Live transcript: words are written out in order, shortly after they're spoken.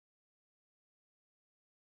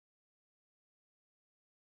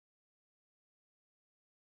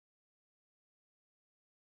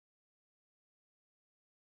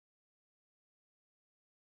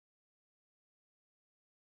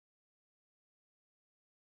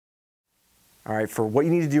all right, for what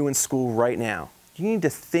you need to do in school right now. You need to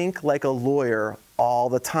think like a lawyer all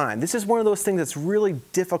the time. This is one of those things that's really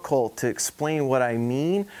difficult to explain what I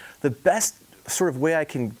mean. The best sort of way I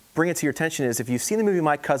can bring it to your attention is if you've seen the movie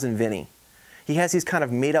My Cousin Vinny. He has these kind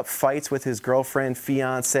of made up fights with his girlfriend,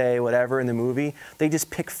 fiance, whatever in the movie. They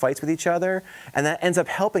just pick fights with each other, and that ends up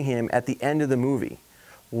helping him at the end of the movie.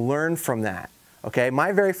 Learn from that. Okay,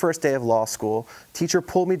 my very first day of law school, teacher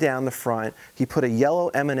pulled me down the front. He put a yellow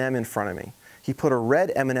M&M in front of me. He put a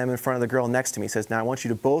red M&M in front of the girl next to me. He says, now I want you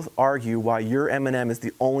to both argue why your M&M is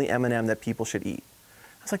the only M&M that people should eat.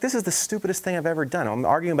 I was like, this is the stupidest thing I've ever done. I'm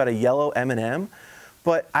arguing about a yellow M&M,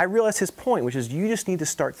 but I realized his point, which is you just need to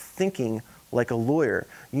start thinking like a lawyer.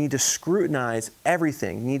 You need to scrutinize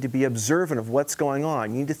everything. You need to be observant of what's going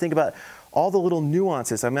on. You need to think about all the little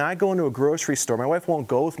nuances. I mean, I go into a grocery store. My wife won't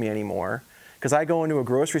go with me anymore because I go into a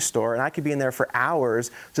grocery store and I could be in there for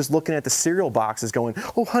hours just looking at the cereal boxes going,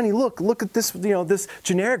 oh, honey, look at this, this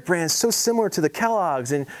generic brand is so similar to the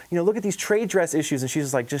Kellogg's, and look at these trade dress issues. And she's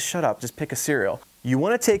just like, just shut up, just pick a cereal. You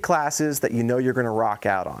want to take classes that you know you're going to rock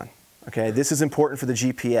out on. Okay, this is important for the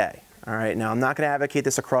GPA. All right, now I'm not going to advocate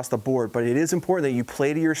this across the board, but it is important that you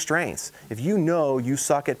play to your strengths. If you know you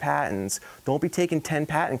suck at patents, don't be taking 10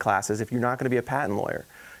 patent classes if you're not going to be a patent lawyer.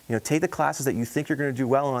 Take the classes that you think you're going to do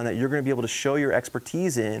well on, that you're going to be able to show your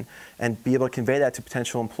expertise in and be able to convey that to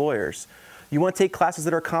potential employers. You want to take classes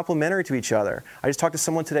that are complementary to each other. I just talked to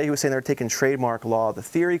someone today who was saying they're taking trademark law, the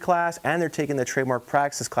theory class, and they're taking the trademark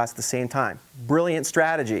practices class at the same time. Brilliant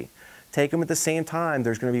strategy. Take them at the same time.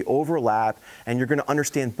 There's going to be overlap, and you're going to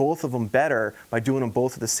understand both of them better by doing them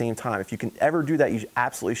both at the same time. If you can ever do that, you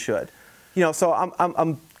absolutely should. So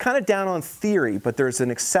I'm kind of down on theory, but there's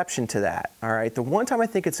an exception to that. All right. The one time I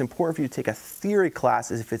think it's important for you to take a theory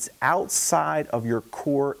class is if it's outside of your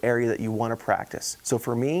core area that you want to practice. So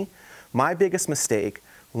for me, my biggest mistake,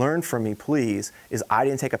 learn from me, please, is I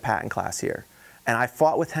didn't take a patent class here. And I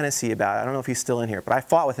fought with Hennessy about it. I don't know if he's still in here, but I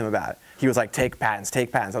fought with him about it. He was like, take patents,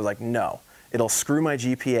 take patents. I was like, no, it'll screw my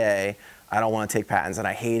GPA. I don't want to take patents, and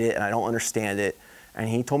I hate it, and I don't understand it. And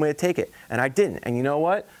he told me to take it, and I didn't. And you know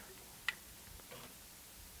what?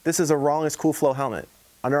 This is a wrong as cool flow helmet.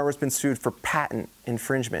 Under Armour's been sued for patent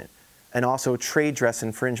infringement and also trade dress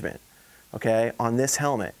infringement, okay, on this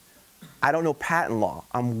helmet. I don't know patent law.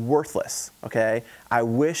 I'm worthless, okay? I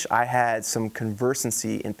wish I had some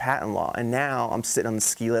conversancy in patent law, and now I'm sitting on the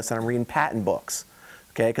ski lifts and I'm reading patent books,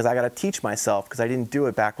 okay, because I got to teach myself because I didn't do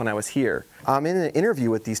it back when I was here. I'm in an interview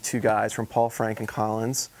with these two guys from Paul Frank and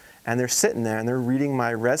Collins, and they're sitting there and they're reading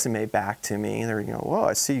my resume back to me, and they're, well,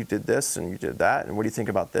 I see you did this and you did that, and what do you think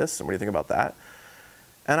about this and what do you think about that?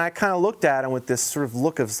 And I kind of looked at him with this sort of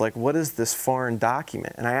look of like, what is this foreign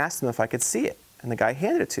document? And I asked him if I could see it, and the guy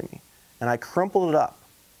handed it to me. And I crumpled it up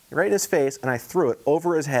right in his face, and I threw it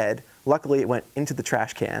over his head. Luckily, it went into the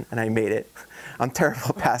trash can, and I made it. I'm terrible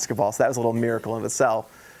at basketball, so that was a little miracle in itself.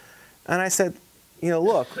 And I said,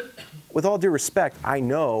 look, with all due respect, I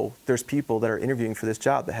know there's people that are interviewing for this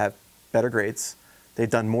job that have better grades. They've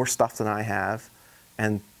done more stuff than I have,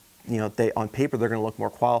 and on paper, they're going to look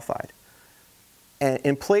more qualified. And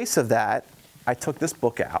in place of that, I took this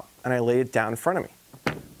book out, and I laid it down in front of me.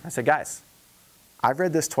 I said, guys, I've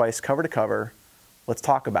read this twice, cover to cover. Let's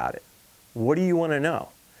talk about it. What do you want to know?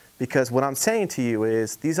 Because what I'm saying to you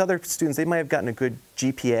is these other students, they might have gotten a good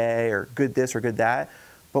GPA or good this or good that.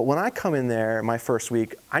 But when I come in there my first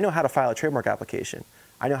week, I know how to file a trademark application.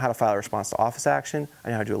 I know how to file a response to office action. I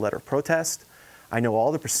know how to do a letter of protest. I know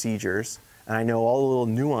all the procedures, and I know all the little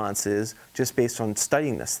nuances just based on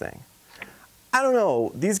studying this thing. I don't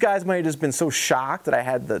know, these guys might have just been so shocked that I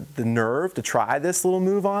had the nerve to try this little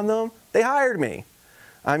move on them. They hired me.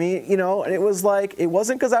 I mean, and it was like, it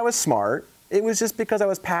wasn't because I was smart. It was just because I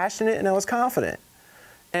was passionate and I was confident.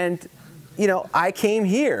 And, I came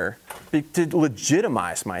here to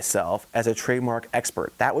legitimize myself as a trademark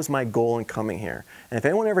expert. That was my goal in coming here. And if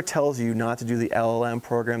anyone ever tells you not to do the LLM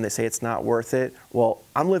program, they say it's not worth it, well,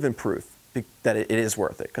 I'm living proof that it is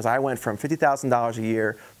worth it. Because I went from $50,000 a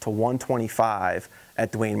year to $125,000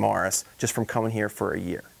 at Duane Morris just from coming here for a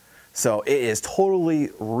year. So it has totally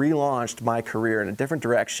relaunched my career in a different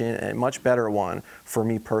direction and a much better one for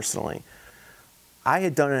me personally. I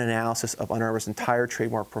had done an analysis of Under Armour's entire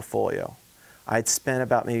trademark portfolio. I'd spent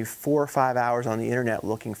about maybe 4 or 5 hours on the internet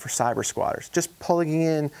looking for cyber squatters, just plugging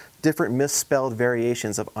in different misspelled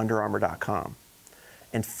variations of UnderArmour.com.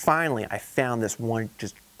 And finally, I found this one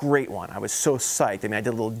just great one. I was so psyched. I mean, I did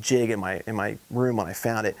a little jig in my room when I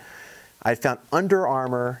found it. I found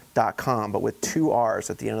UnderArmour.com, but with 2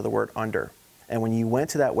 R's at the end of the word under. And when you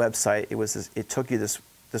went to that website, it took you this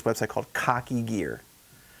website called Cocky Gear.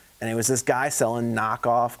 And it was this guy selling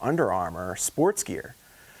knockoff Under Armour sports gear.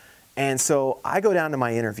 And so I go down to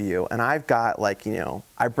my interview, and I've got like, you know,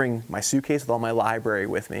 I bring my suitcase with all my library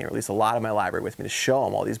with me, or at least a lot of my library with me, to show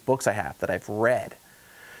them all these books I have that I've read.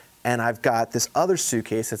 And I've got this other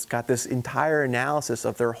suitcase that's got this entire analysis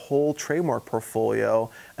of their whole trademark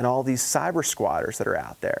portfolio and all these cyber squatters that are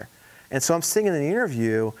out there. And so I'm sitting in the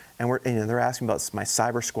interview, and they're asking about my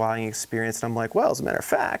cyber squatting experience, and I'm like, well, as a matter of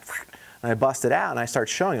fact, and I bust it out and I start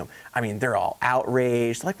showing them. I mean, they're all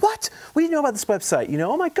outraged, like, what? What do you know about this website? You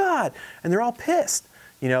know, oh my God. And they're all pissed,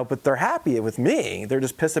 you know, but they're happy with me. They're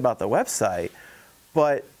just pissed about the website.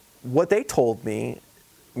 But what they told me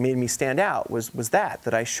made me stand out was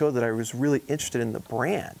that I showed that I was really interested in the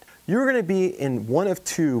brand. You're going to be in one of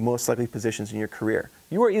two most likely positions in your career.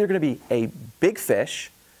 You are either going to be a big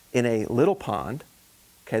fish in a little pond,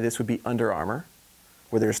 okay, this would be Under Armour,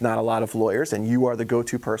 where there's not a lot of lawyers and you are the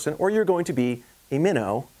go-to person, or you're going to be a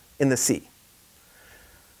minnow in the sea.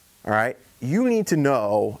 All right? You need to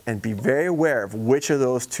know and be very aware of which of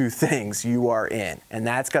those two things you are in, and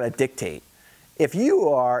that's got to dictate. If you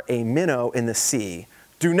are a minnow in the sea,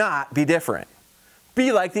 do not be different.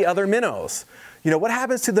 Be like the other minnows. You know, what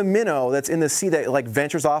happens to the minnow that's in the sea that like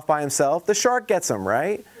ventures off by himself? The shark gets him,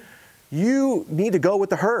 right? You need to go with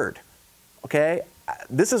the herd, okay?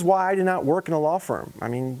 This is why I did not work in a law firm. I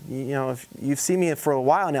mean, you know, if you've seen me for a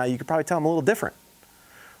while now, you could probably tell I'm a little different.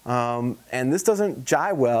 And this doesn't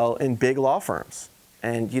jive well in big law firms.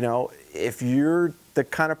 And, you know, if you're the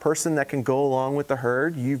kind of person that can go along with the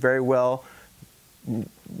herd, you very well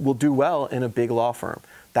will do well in a big law firm.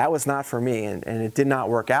 That was not for me, and it did not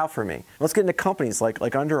work out for me. Let's get into companies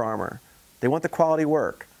like Under Armour. They want the quality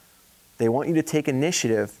work. They want you to take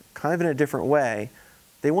initiative kind of in a different way.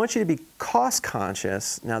 They want you to be cost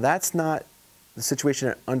conscious. Now, that's not the situation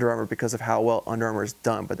at Under Armour because of how well Under Armour is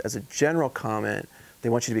done, but as a general comment, they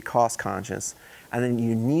want you to be cost conscious. And then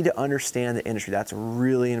you need to understand the industry. That's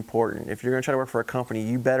really important. If you're going to try to work for a company,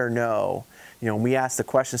 you better know. You know, we asked the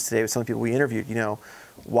questions today with some people we interviewed, you know,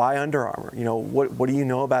 why Under Armour? You know, what do you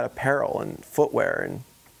know about apparel and footwear and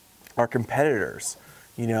our competitors?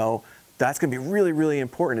 You know, that's going to be really, really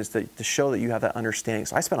important, is to show that you have that understanding.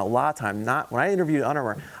 So I spent a lot of time, when I interviewed Under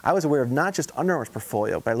Armour, I was aware of not just Under Armour's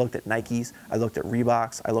portfolio, but I looked at Nike's, I looked at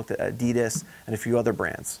Reebok's, I looked at Adidas, and a few other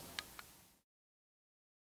brands.